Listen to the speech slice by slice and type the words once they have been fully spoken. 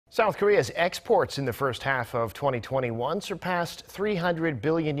South Korea's exports in the first half of 2021 surpassed $300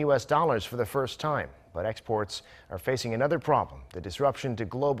 billion for the first time. But exports are facing another problem, the disruption to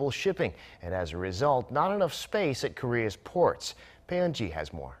global shipping, and as a result, not enough space at Korea's ports. Bae Eun-ji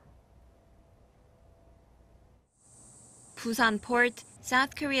has more. Busan Port,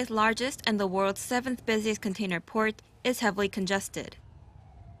 South Korea's largest and the world's 7th busiest container port, is heavily congested.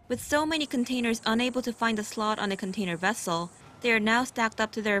 With so many containers unable to find a slot on a container vessel, they are now stacked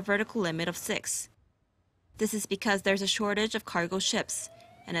up to their vertical limit of 6. This is because there's a shortage of cargo ships,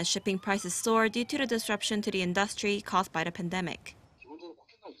 and as shipping prices soar due to the disruption to the industry caused by the pandemic.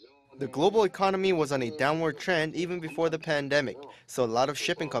 The global economy was on a downward trend even before the pandemic, so a lot of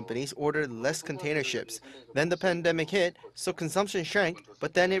shipping companies ordered less container ships. Then the pandemic hit, so consumption shrank,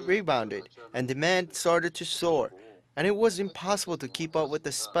 but then it rebounded, and demand started to soar. And it was impossible to keep up with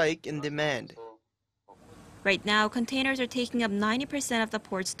the spike in demand. Right now, containers are taking up 90% of the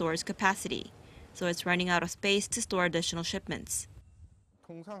port store's capacity, so it's running out of space to store additional shipments.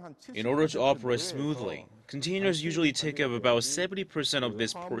 In order to operate smoothly, containers usually take up about 70% of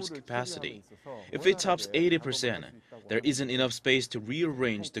this port's capacity. If it tops 80%, there isn't enough space to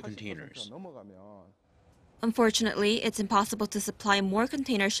rearrange the containers. Unfortunately, it's impossible to supply more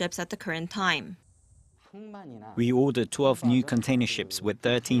container ships at the current time. We ordered 12 new container ships with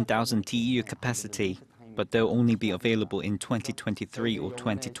 13,000 TEU capacity, but they'll only be available in 2023 or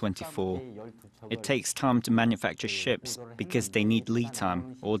 2024. It takes time to manufacture ships because they need lead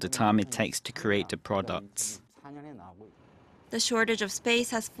time, or the time it takes to create the products. The shortage of space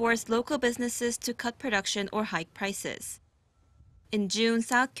has forced local businesses to cut production or hike prices. In June,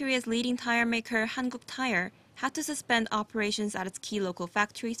 South Korea's leading tire maker Hankuk Tire had to suspend operations at its key local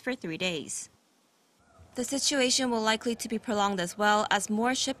factories for 3 days. The situation will likely to be prolonged as well as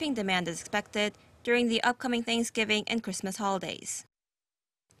more shipping demand is expected during the upcoming Thanksgiving and Christmas holidays.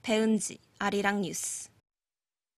 Bae Eun-ji, Arirang News.